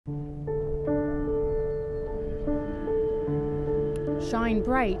shine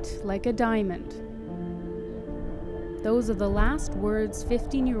bright like a diamond. Those are the last words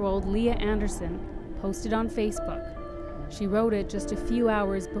 15-year-old Leah Anderson posted on Facebook. She wrote it just a few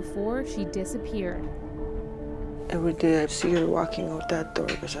hours before she disappeared. Every day I see her walking out that door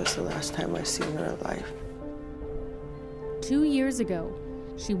because that's the last time I've seen her alive. 2 years ago,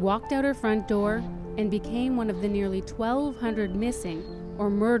 she walked out her front door and became one of the nearly 1,200 missing or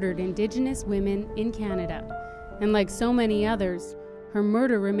murdered Indigenous women in Canada. And like so many others, her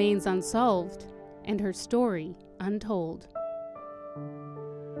murder remains unsolved and her story untold.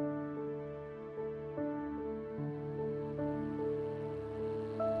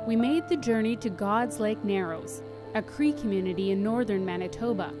 We made the journey to God's Lake Narrows, a Cree community in northern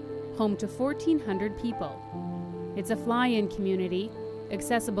Manitoba, home to 1,400 people. It's a fly-in community,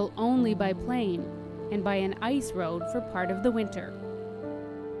 accessible only by plane and by an ice road for part of the winter.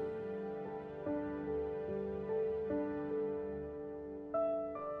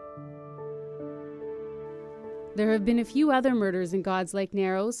 There have been a few other murders in God's Lake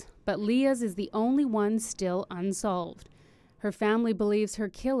Narrows, but Leah's is the only one still unsolved. Her family believes her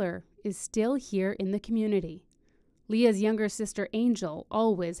killer is still here in the community. Leah's younger sister Angel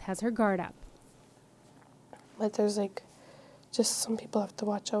always has her guard up. But there's just some people I have to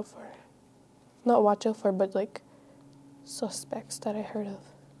watch out for. Not watch out for, but suspects that I heard of.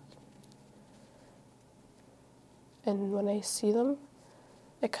 And when I see them,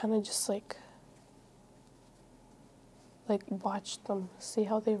 I kind of just watch them, see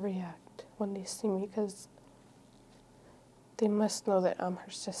how they react when they see me, because they must know that I'm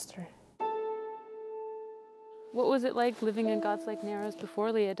her sister. What was it like living in God's Lake Narrows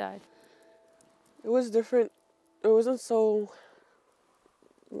before Leah died? It was different. It wasn't so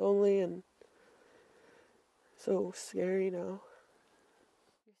lonely and so scary now.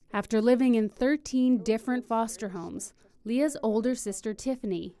 After living in 13 different foster homes, Leah's older sister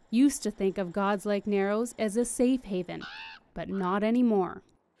Tiffany used to think of God's Lake Narrows as a safe haven, but not anymore.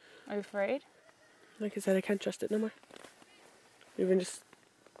 Are you afraid? Like I said, I can't trust it no more. Even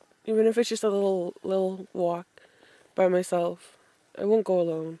if it's just a little walk by myself, I won't go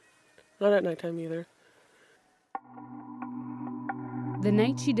alone. Not at nighttime either. The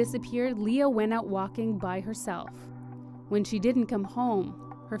night she disappeared, Leah went out walking by herself. When she didn't come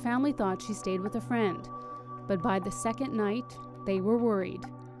home, her family thought she stayed with a friend, but by the second night, they were worried.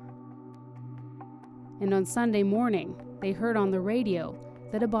 And on Sunday morning, they heard on the radio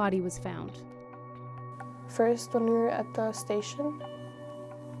that a body was found. First, when we were at the station,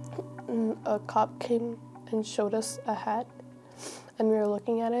 a cop came and showed us a hat, and we were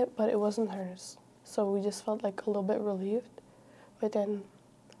looking at it, but it wasn't hers. So we just felt a little bit relieved. But then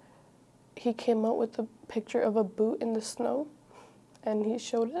he came out with a picture of a boot in the snow, and he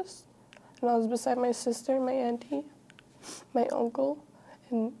showed us. And I was beside my sister, my auntie, my uncle,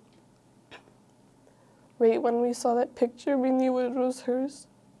 and right when we saw that picture, we knew it was hers.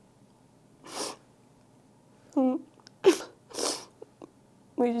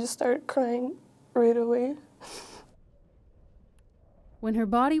 We just started crying right away. When her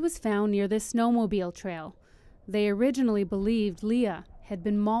body was found near the snowmobile trail, they originally believed Leah had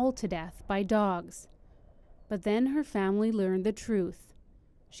been mauled to death by dogs. But then her family learned the truth.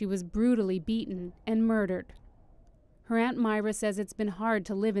 She was brutally beaten and murdered. Her Aunt Myra says it's been hard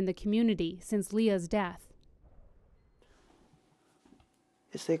to live in the community since Leah's death.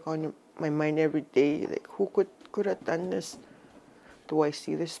 It's on my mind every day, who could have done this? Do I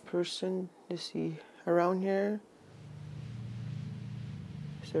see this person? Is he around here?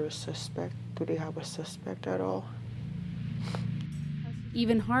 Is there a suspect? Do they have a suspect at all?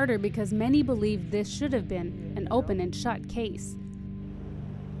 Even harder because many believed this should have been an open and shut case.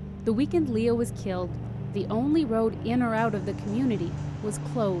 The weekend Leah was killed, the only road in or out of the community was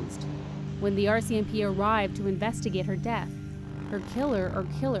closed. When the RCMP arrived to investigate her death, her killer or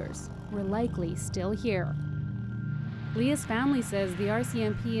killers were likely still here. Leah's family says the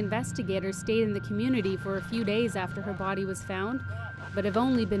RCMP investigators stayed in the community for a few days after her body was found, but have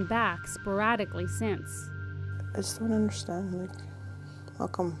only been back sporadically since. I just don't understand, how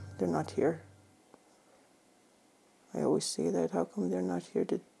come they're not here? I always say that, how come they're not here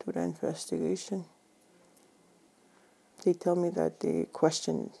to do the investigation? They tell me that they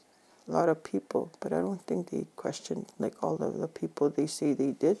questioned a lot of people, but I don't think they questioned all of the people they say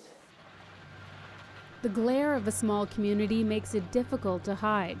they did. The glare of a small community makes it difficult to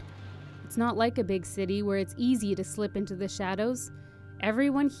hide. It's not like a big city where it's easy to slip into the shadows.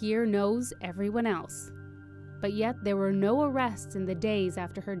 Everyone here knows everyone else. But yet there were no arrests in the days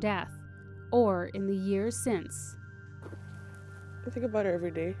after her death, or in the years since. I think about her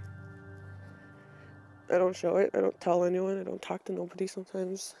every day. I don't show it. I don't tell anyone. I don't talk to nobody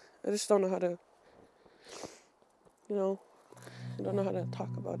sometimes. I just don't know how to, I don't know how to talk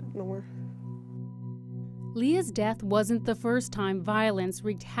about it no more. Leah's death wasn't the first time violence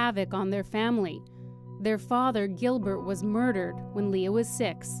wreaked havoc on their family. Their father, Gilbert, was murdered when Leah was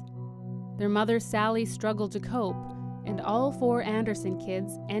 6. Their mother, Sally, struggled to cope, and all 4 Anderson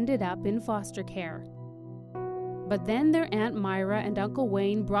kids ended up in foster care. But then their Aunt Myra and Uncle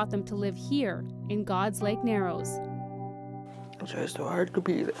Wayne brought them to live here in God's Lake Narrows. It's just so hard to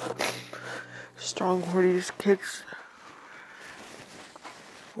be strong for these kids.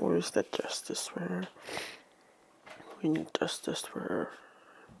 Where's the justice for her? We need justice for her.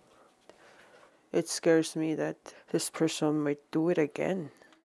 It scares me that this person might do it again.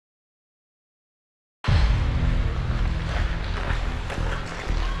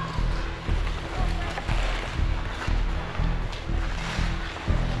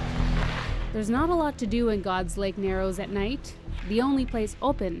 There's not a lot to do in God's Lake Narrows at night. The only place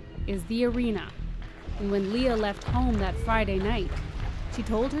open is the arena. And when Leah left home that Friday night, she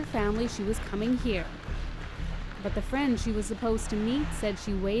told her family she was coming here. But the friend she was supposed to meet said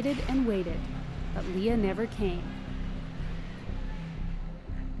she waited and waited, but Leah never came.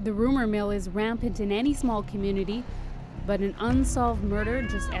 The rumor mill is rampant in any small community, but an unsolved murder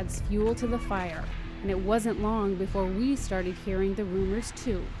just adds fuel to the fire. And it wasn't long before we started hearing the rumors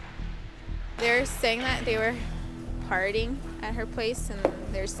too. They're saying that they were partying at her place, and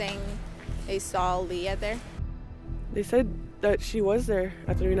they're saying they saw Leah there. They said that she was there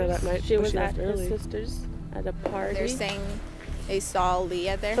at the arena that night. She was left at her early. sister's at a party. They're saying they saw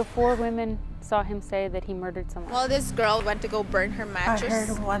Leah there. So 4 women saw him say that he murdered someone. Well, this girl went to go burn her I mattress.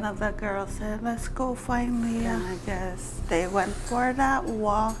 heard one of the girls say, let's go find Leah. I guess they went for that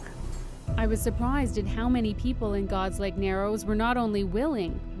walk. I was surprised at how many people in God's Lake Narrows were not only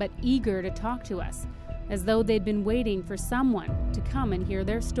willing, but eager to talk to us, as though they'd been waiting for someone to come and hear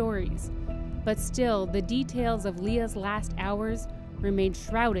their stories. But still, the details of Leah's last hours remained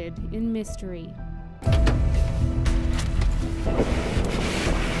shrouded in mystery.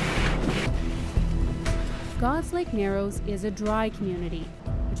 God's Lake Narrows is a dry community,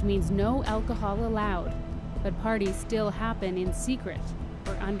 which means no alcohol allowed, but parties still happen in secret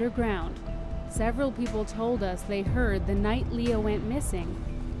or underground. Several people told us they heard the night Leah went missing,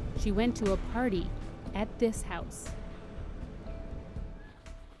 she went to a party at this house.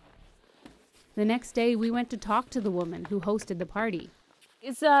 The next day, we went to talk to the woman who hosted the party.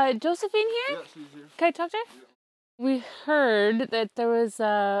 Is Josephine here? Yeah, she's here. Can I talk to her? Yeah. We heard that there was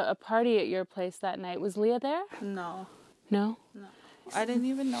a party at your place that night. Was Leah there? No. No? No. I didn't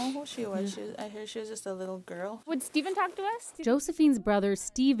even know who she was. I heard she was just a little girl. Would Stephen talk to us? Josephine's brother,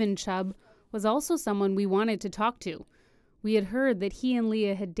 Stephen Chubb, was also someone we wanted to talk to. We had heard that he and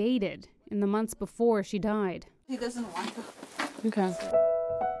Leah had dated in the months before she died. He doesn't want to. Okay.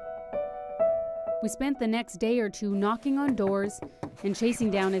 We spent the next day or two knocking on doors and chasing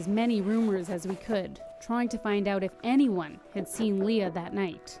down as many rumors as we could, trying to find out if anyone had seen Leah that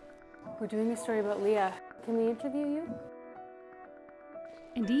night. We're doing a story about Leah. Can we interview you?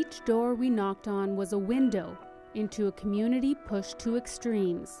 And each door we knocked on was a window into a community pushed to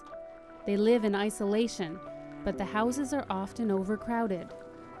extremes. They live in isolation, but the houses are often overcrowded.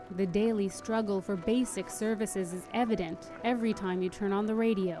 The daily struggle for basic services is evident every time you turn on the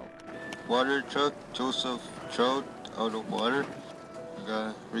radio. Water truck, Joseph Trout, out of water. I got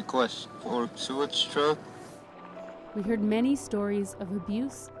a request for sewage truck. We heard many stories of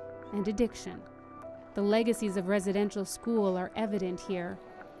abuse and addiction. The legacies of residential school are evident here.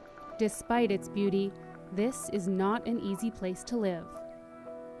 Despite its beauty, this is not an easy place to live.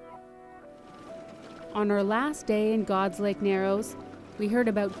 On our last day in God's Lake Narrows, we heard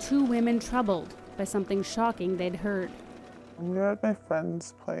about 2 women troubled by something shocking they'd heard. We were at my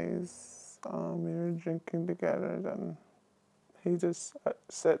friend's place. We were drinking together, then he just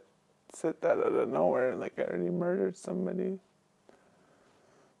said that out of nowhere, like I already murdered somebody.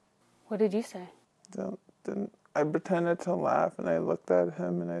 What did you say? Then I pretended to laugh, and I looked at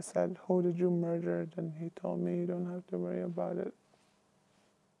him and I said, "Who did you murder?" And he told me, "You don't have to worry about it."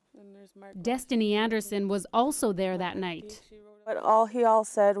 Destiny Anderson was also there that night. But all he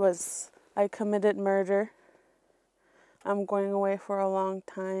said was, I committed murder. I'm going away for a long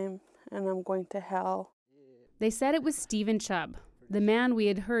time, and I'm going to hell. They said it was Stephen Chubb, the man we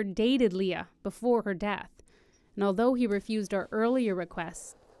had heard dated Leah before her death. And although he refused our earlier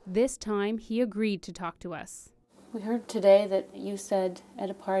requests, this time he agreed to talk to us. We heard today that you said at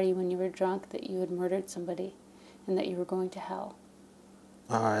a party when you were drunk that you had murdered somebody and that you were going to hell.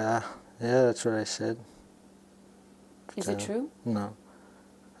 Oh, yeah. Yeah, that's what I said. Is it true? No.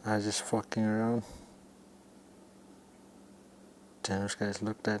 I was just fucking around. those guys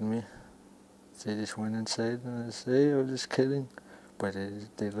looked at me. They just went inside and I said, hey, I was just kidding. But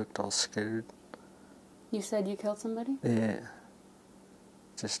they looked all scared. You said you killed somebody? Yeah.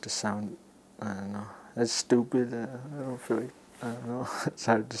 Just to sound, I don't know. It's stupid. I don't feel like, I don't know. It's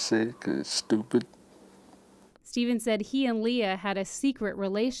hard to say because it's stupid. Stephen said he and Leah had a secret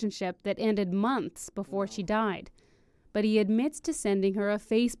relationship that ended months before she died. But he admits to sending her a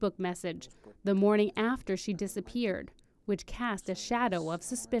Facebook message the morning after she disappeared, which cast a shadow of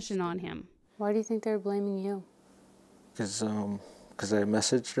suspicion on him. Why do you think they're blaming you? Because I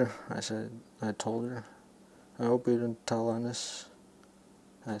messaged her. I told her, I hope you didn't tell on this.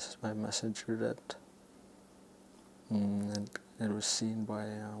 I messaged her that. And it was seen by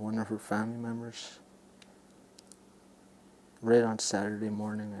one of her family members. Right on Saturday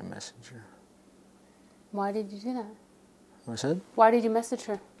morning, I messaged her. Why did you do that? What's that? Why did you message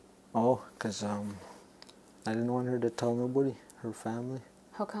her? Oh, because I didn't want her to tell nobody, her family.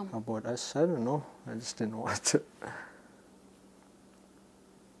 How come? About us. I don't know. I just didn't want to.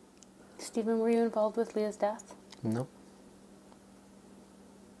 Stephen, were you involved with Leah's death? No.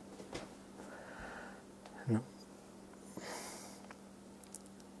 No.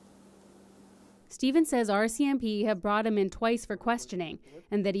 Stephen says RCMP have brought him in twice for questioning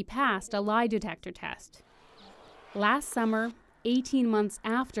and that he passed a lie detector test. Last summer, 18 months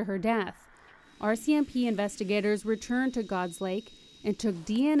after her death, RCMP investigators returned to God's Lake and took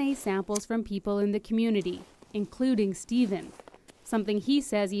DNA samples from people in the community, including Stephen, something he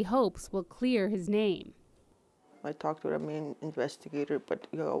says he hopes will clear his name. I talked to the main investigator, but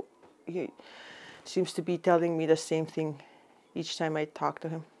he seems to be telling me the same thing each time I talk to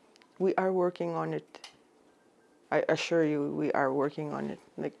him. We are working on it. I assure you, we are working on it.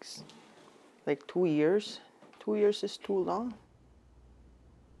 Like 2 years. 2 years is too long.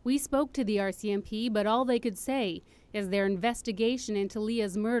 We spoke to the RCMP, but all they could say is their investigation into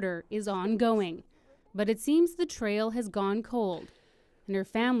Leah's murder is ongoing. But it seems the trail has gone cold, and her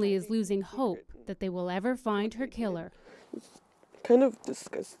family is losing hope that they will ever find her killer. It kind of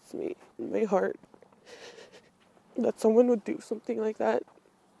disgusts me in my heart that someone would do something like that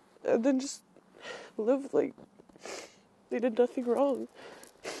and then just live like they did nothing wrong.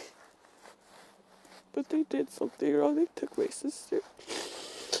 But they did something wrong. They took my sister.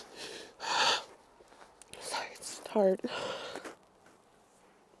 Sorry, it's hard.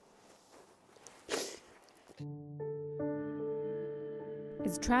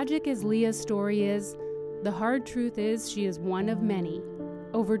 As tragic as Leah's story is, the hard truth is she is one of many.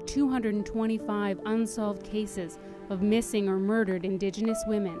 Over 225 unsolved cases of missing or murdered Indigenous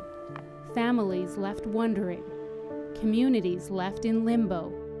women. Families left wondering. Communities left in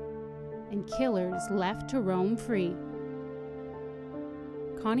limbo. And killers left to roam free.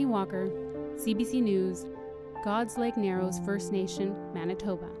 Connie Walker, CBC News, God's Lake Narrows First Nation,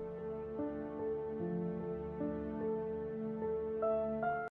 Manitoba.